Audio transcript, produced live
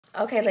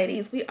Okay,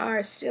 ladies, we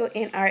are still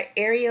in our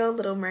Ariel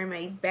Little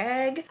Mermaid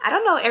bag. I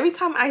don't know, every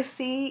time I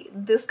see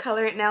this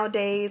color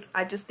nowadays,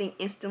 I just think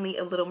instantly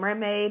of Little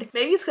Mermaid.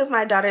 Maybe it's because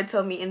my daughter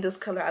told me in this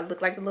color I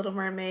look like the Little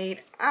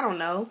Mermaid. I don't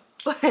know,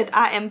 but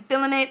I am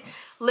feeling it.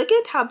 Look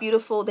at how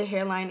beautiful the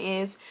hairline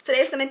is.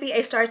 Today's going to be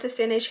a start to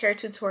finish hair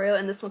tutorial,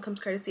 and this one comes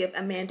courtesy of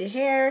Amanda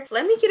Hair.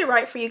 Let me get it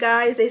right for you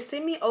guys. They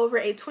sent me over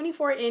a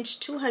 24-inch,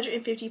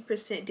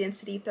 250%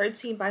 density,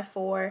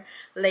 13x4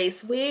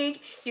 lace wig.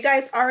 You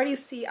guys already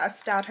see I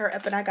styled her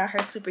up and I got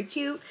her super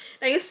cute.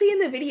 Now you see in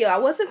the video, I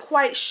wasn't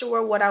quite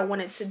sure what I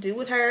wanted to do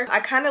with her.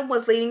 I kind of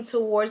was leaning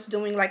towards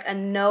doing like a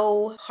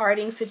no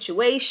parting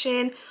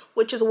situation,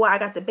 which is why I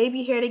got the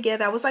baby hair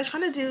together. I was like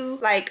trying to do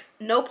like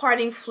no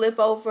parting flip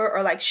over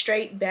or like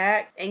straight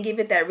back and give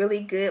it that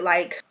really good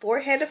like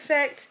forehead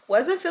effect.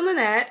 Wasn't feeling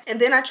that. And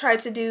then I tried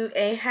to do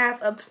a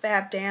half up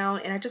fab down,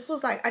 and I just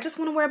was like, I just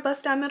want to wear a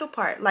bust down middle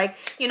part. Like,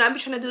 you know, I've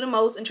been trying to do the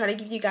most and trying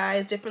to give you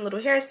guys different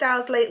little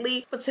hairstyles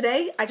lately, but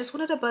today I just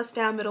wanted a bust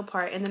down middle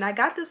part. And then I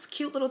got this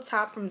cute little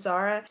top from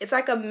Zara. It's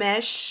like a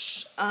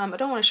mesh, I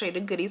don't want to show you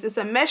the goodies. It's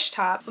a mesh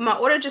top, but my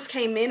order just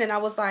came in and I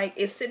was like,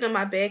 it's sitting on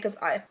my bed because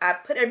I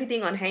put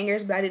everything on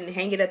hangers, but I didn't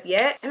hang it up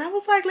yet. And I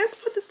was like, let's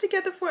put this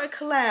together for a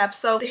collab.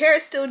 So the hair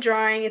is still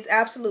drying. It's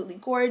absolutely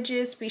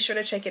gorgeous. Be sure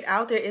to check it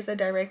out. There is a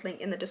direct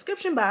link in the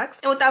description box.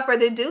 And without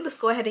further ado, let's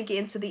go ahead and get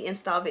into the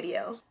install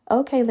video.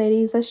 Okay,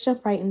 ladies, let's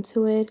jump right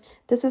into it.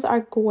 This is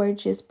our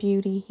gorgeous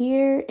beauty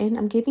here, and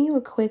I'm giving you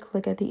a quick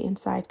look at the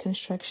inside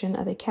construction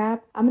of the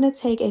cap. I'm going to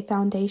take a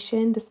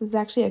foundation. This is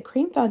actually a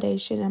cream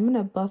foundation. I'm going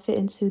to buff it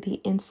into the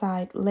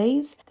inside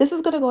lace. This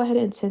is going to go ahead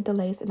and tint the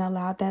lace and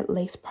allow that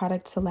lace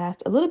product to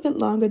last a little bit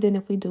longer than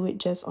if we do it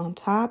just on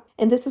top.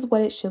 And this is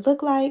what it should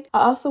look like.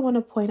 I also want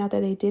to point out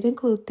that they did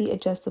include the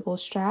adjustable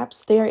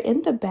straps. They are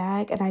in the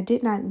bag, and I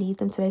did not need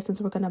them today since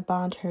we're going to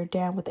bond her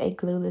down with a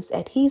glueless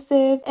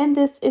adhesive. And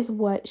this is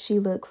what she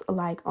looks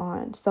like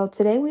on. So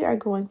today we are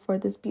going for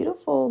this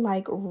beautiful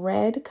like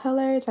red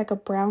color. It's like a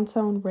brown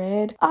tone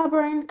red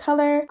auburn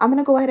color. I'm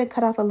gonna go ahead and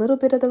cut off a little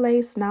bit of the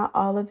lace, not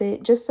all of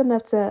it, just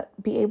enough to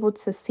be able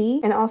to see.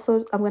 And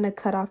also I'm gonna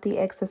cut off the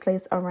excess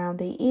lace around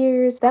the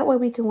ears. That way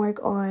we can work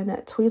on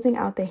tweezing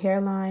out the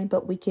hairline,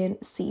 but we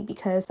can see,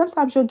 because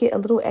sometimes you'll get a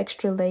little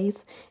extra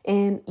lace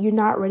and you're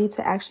not ready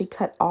to actually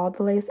cut all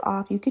the lace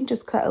off. You can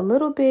just cut a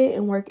little bit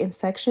and work in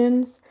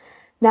sections.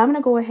 Now I'm going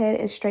to go ahead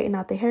and straighten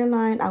out the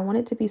hairline. I want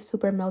it to be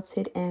super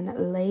melted and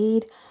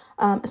laid.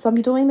 So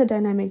I'm doing the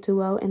dynamic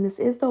duo, and this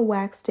is the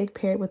wax stick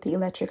paired with the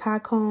electric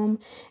hot comb.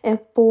 And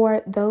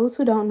for those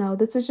who don't know,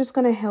 this is just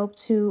going to help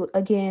to,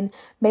 again,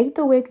 make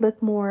the wig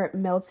look more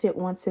melted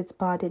once it's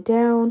bonded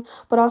down.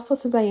 But also,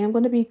 since I am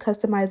going to be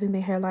customizing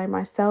the hairline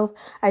myself,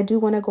 I do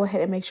want to go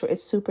ahead and make sure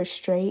it's super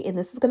straight. And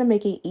this is going to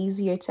make it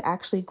easier to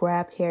actually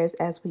grab hairs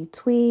as we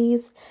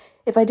tweeze.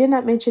 If I did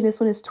not mention, this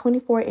one is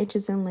 24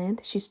 inches in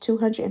length. She's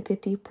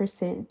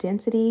 250%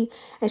 density,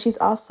 and she's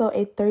also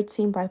a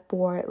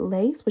 13x4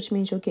 lace, which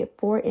means you'll get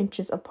 4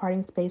 inches of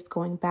parting space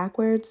going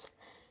backwards.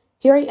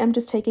 Here I am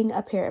just taking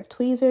a pair of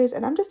tweezers,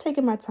 and I'm just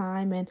taking my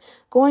time and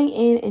going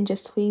in and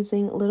just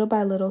tweezing little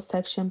by little,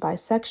 section by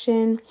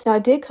section. Now,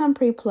 it did come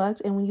pre-plucked,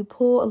 and when you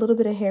pull a little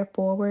bit of hair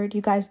forward, you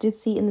guys did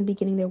see in the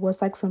beginning there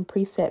was like some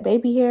preset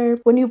baby hair.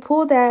 When you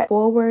pull that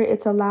forward,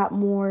 it's a lot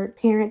more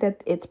apparent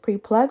that it's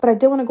pre-plucked, but I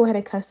did want to go ahead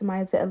and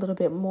customize it a little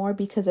bit more,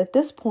 because at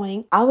this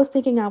point, I was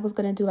thinking I was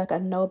going to do like a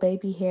no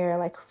baby hair,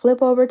 like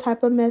flip over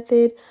type of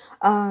method.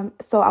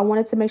 So I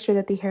wanted to make sure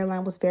that the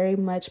hairline was very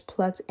much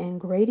plucked and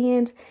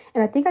gradient,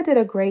 and I think I did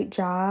a great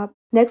job.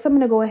 Next, I'm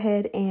going to go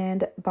ahead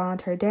and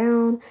bond her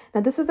down. Now,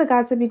 this is a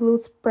Got2b glue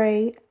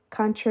spray.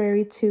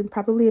 Contrary to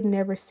probably have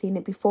never seen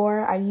it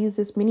before. I've used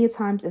this many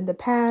times in the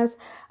past.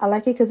 I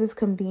like it because it's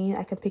convenient.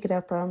 I can pick it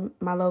up from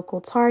my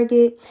local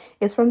Target.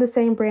 It's from the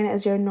same brand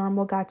as your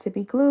normal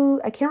Got2b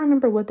glue. I can't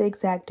remember what the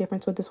exact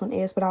difference with this one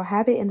is, but I'll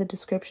have it in the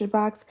description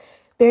box.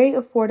 Very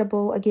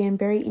affordable. Again,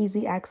 very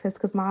easy access,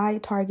 because my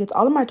Targets,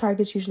 all of my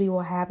Targets usually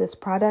will have this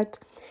product.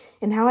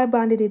 And how I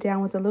bonded it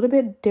down was a little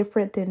bit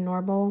different than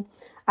normal.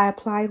 I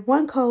applied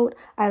one coat,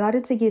 I allowed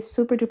it to get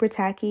super duper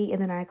tacky,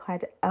 and then I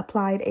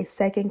applied a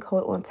second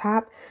coat on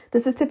top.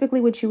 This is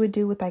typically what you would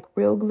do with like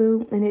real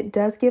glue, and it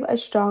does give a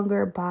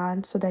stronger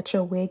bond so that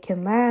your wig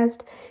can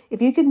last.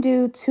 If you can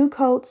do 2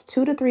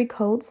 to 3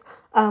 coats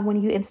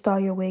when you install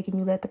your wig, and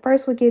you let the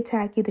first one get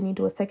tacky, then you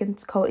do a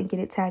second coat and get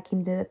it tacky,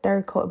 and then a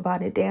third coat and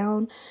bond it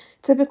down.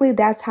 Typically,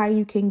 that's how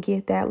you can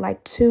get that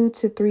like 2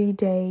 to 3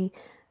 day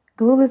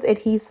glueless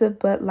adhesive,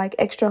 but like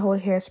extra hold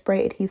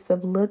hairspray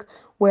adhesive look,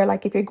 where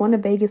like if you're going to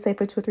Vegas, say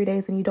for 2 or 3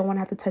 days, and you don't want to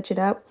have to touch it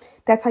up,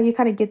 that's how you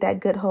kind of get that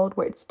good hold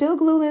where it's still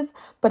glueless,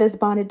 but it's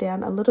bonded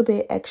down a little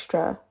bit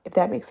extra, if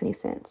that makes any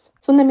sense.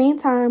 So in the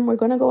meantime, we're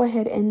going to go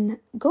ahead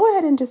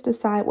and just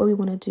decide what we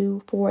want to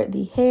do for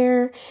the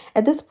hair.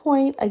 At this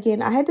point,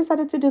 again, I had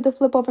decided to do the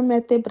flip over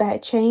method, but I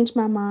had changed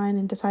my mind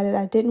and decided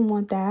I didn't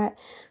want that.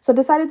 So I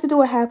decided to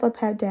do a half up,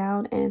 half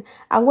down, and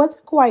I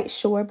wasn't quite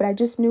sure, but I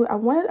just knew I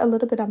wanted a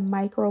little bit of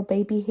micro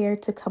baby hair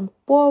to come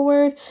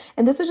forward.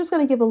 And this is just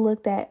going to give a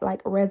look that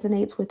like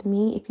resonates with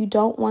me. If you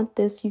don't want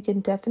this, you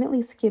can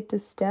definitely skip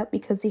this step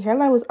because the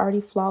hairline was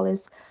already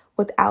flawless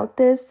without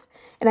this.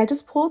 And I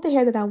just pulled the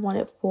hair that I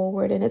wanted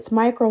forward, and it's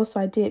micro, so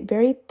I did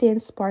very thin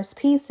sparse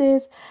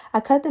pieces. I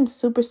cut them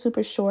super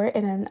short,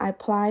 and then I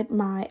applied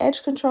my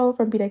edge control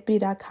from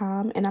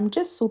bedeck.com, and I'm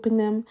just swooping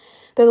them.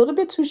 They're a little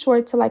bit too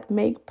short to like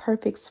make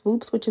perfect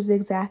swoops, which is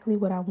exactly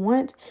what I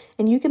want.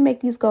 And you can make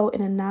these go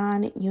in a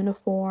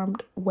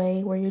non-uniformed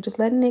way where you're just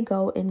letting it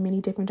go in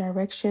many different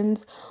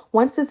directions.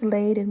 Once it's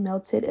laid and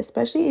melted,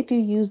 especially if you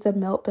use the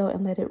melt belt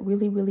and let it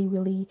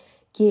really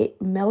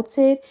get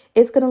melted,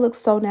 it's going to look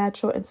so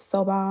natural and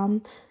so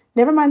bomb.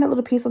 Never mind that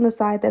little piece on the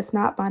side that's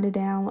not bonded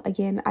down.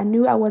 Again, I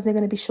knew I wasn't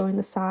going to be showing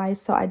the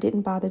size, so I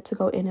didn't bother to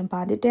go in and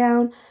bond it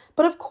down.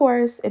 But of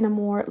course, in a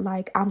more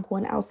like I'm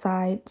going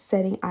outside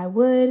setting, I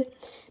would.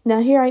 Now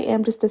here I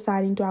am just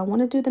deciding, do I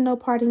want to do the no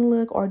parting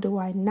look or do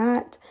I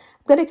not?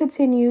 I'm going to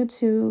continue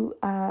to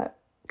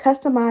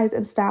customize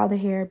and style the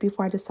hair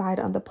before I decide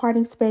on the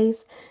parting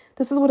space.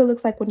 This is what it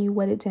looks like when you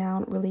wet it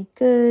down really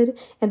good.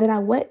 And then I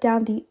wet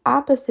down the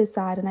opposite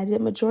side, and I did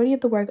majority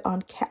of the work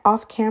on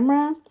off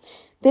camera.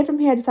 Then from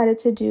here, I decided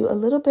to do a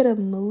little bit of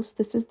mousse.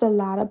 This is the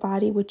Lotta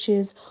Body, which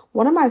is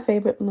one of my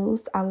favorite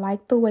mousse. I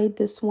like the way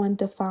this one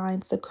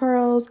defines the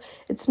curls.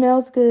 It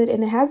smells good,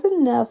 and it has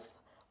enough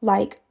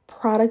like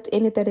product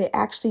in it that it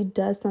actually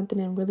does something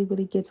and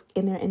really gets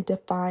in there and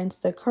defines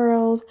the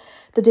curls.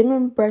 The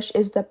dimming brush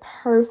is the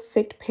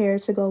perfect pair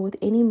to go with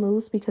any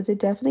mousse because it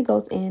definitely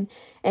goes in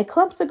and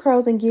clumps the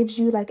curls and gives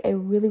you like a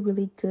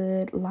really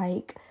good,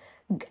 like,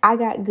 I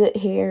got good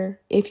hair,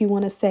 if you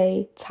want to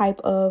say, type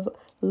of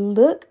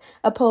look,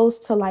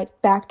 opposed to like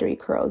factory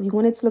curls. You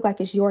want it to look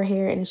like it's your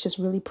hair and it's just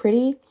really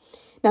pretty.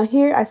 Now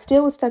here, I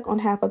still was stuck on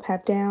half up,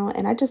 half down,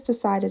 and I just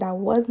decided I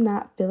was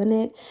not feeling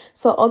it.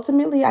 So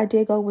ultimately, I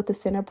did go with the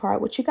center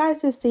part, which you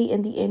guys did see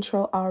in the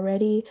intro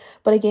already.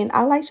 But again,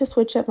 I like to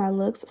switch up my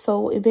looks,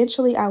 so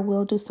eventually I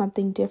will do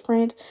something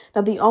different.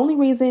 Now, the only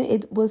reason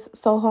it was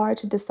so hard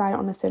to decide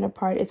on the center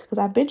part is because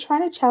I've been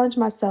trying to challenge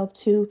myself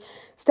to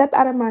step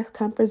out of my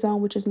comfort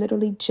zone, which is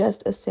literally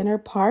just a center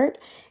part,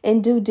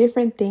 and do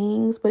different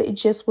things. But it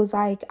just was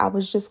like,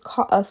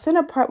 a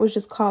center part was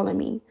just calling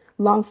me.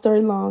 Long story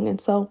long. And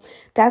so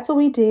that's what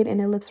we did, and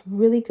it looks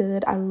really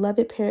good. I love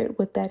it paired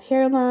with that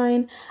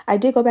hairline. I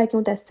did go back in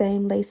with that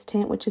same lace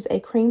tint, which is a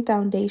cream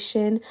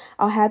foundation.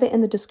 I'll have it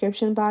in the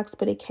description box,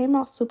 but it came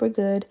out super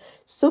good,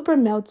 super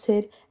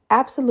melted,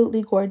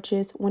 absolutely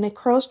gorgeous. When it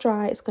curls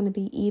dry, it's going to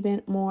be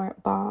even more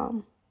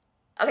bomb.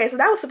 Okay, so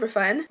that was super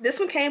fun. This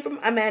one came from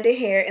Amanda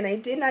Hair, and they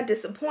did not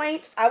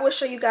disappoint. I will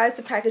show you guys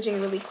the packaging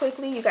really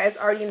quickly. You guys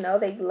already know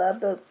they love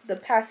the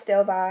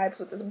pastel vibes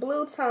with this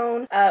blue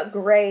tone,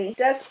 gray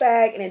dust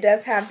bag, and it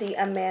does have the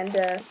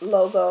Amanda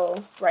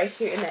logo right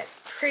here in that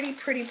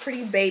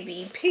pretty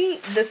baby pink.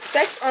 The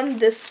specs on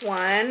this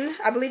one,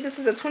 I believe this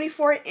is a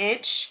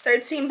 24-inch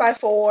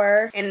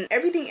 13x4, and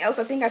everything else,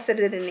 I think I said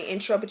it in the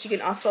intro, but you can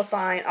also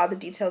find all the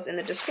details in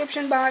the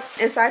description box.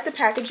 Inside the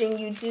packaging,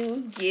 you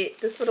do get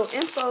this little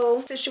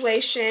info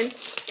situation,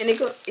 and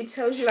it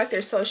tells you like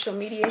their social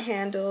media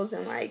handles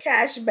and like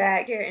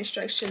cashback, hair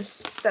instructions,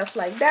 stuff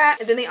like that.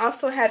 And then they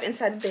also have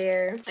inside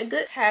there a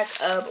good pack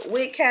of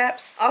wig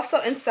caps. Also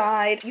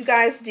inside, you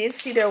guys did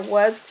see there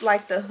was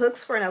like the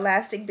hooks for an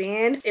elastic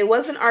band. It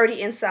wasn't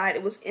already inside,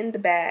 it was in the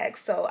bag.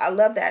 So I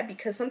love that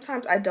because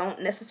sometimes I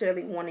don't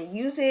necessarily want to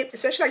use it,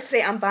 especially like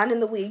today I'm bonding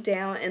the wig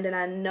down, and then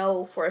I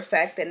know for a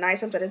fact that 9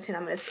 times out of 10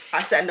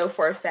 I said I know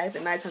for a fact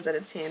that 9 times out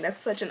of 10, that's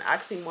such an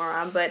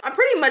oxymoron, but I'm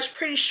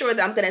pretty sure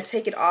that I'm gonna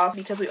take it off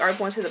because we are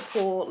going to the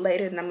pool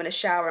later, and I'm gonna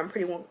shower. I'm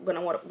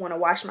gonna want to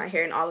wash my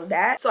hair and all of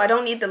that, so I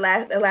don't need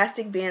the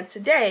elastic band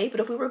today. But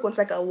if we were going to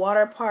like a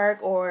water park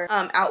or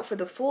out for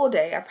the full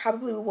day, I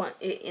probably would want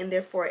it in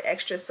there for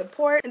extra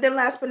support. And then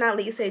last but not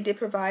least, they did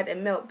provide a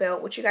melt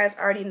belt, which you guys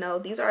already know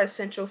these are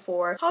essential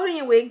for holding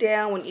your wig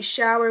down when you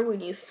shower, when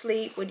you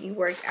sleep, when you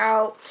work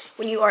out,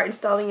 when you are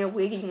installing your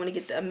wig and you want to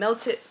get the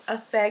melted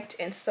effect,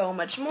 and so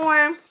much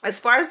more. As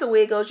far as the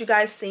wig goes, you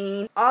guys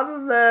seen all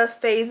of the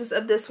phases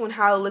of this one,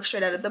 how it looks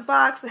straight out of the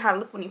box and how it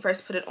looked when you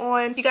first put it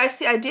on. You guys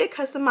see I did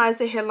customize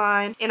the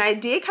hairline, and I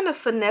did kind of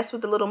finesse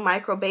with the little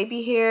micro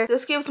baby hair.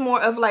 This gives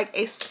more of like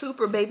a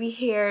super baby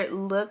hair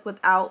look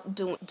without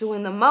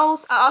doing the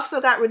most. I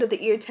also got rid of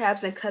the ear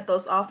tabs and cut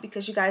those off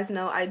because you guys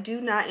know I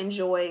do not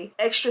enjoy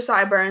extra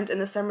sideburns in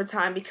the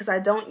summertime because I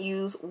don't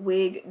use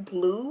wig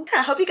glue.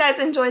 I hope you guys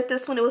enjoyed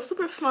this one. It was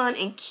super fun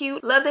and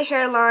cute. Love the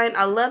hairline.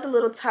 I love the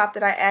little top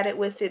that I added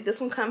with it.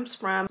 This one comes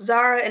from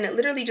Zara, and it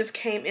literally just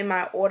came in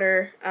my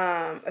order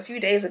a few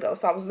days ago,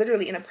 so I was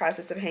literally in the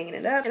process of hanging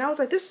it up, and I was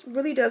like, this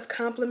really does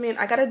compliment.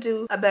 I gotta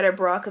do a better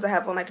bra because I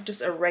have on like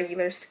just a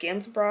regular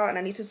Skims bra, and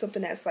I need to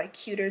something that's like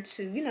cuter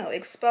to, you know,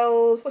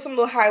 expose with some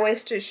little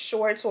high-waisted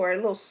shorts or a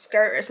little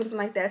skirt or something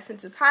like that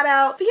since it's hot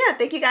out. But yeah,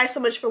 thank you guys so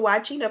much for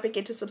watching. Don't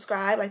forget to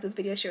subscribe, like this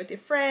video, share with your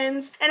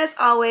friends, and as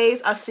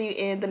always, I'll see you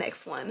in the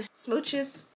next one. Smooches.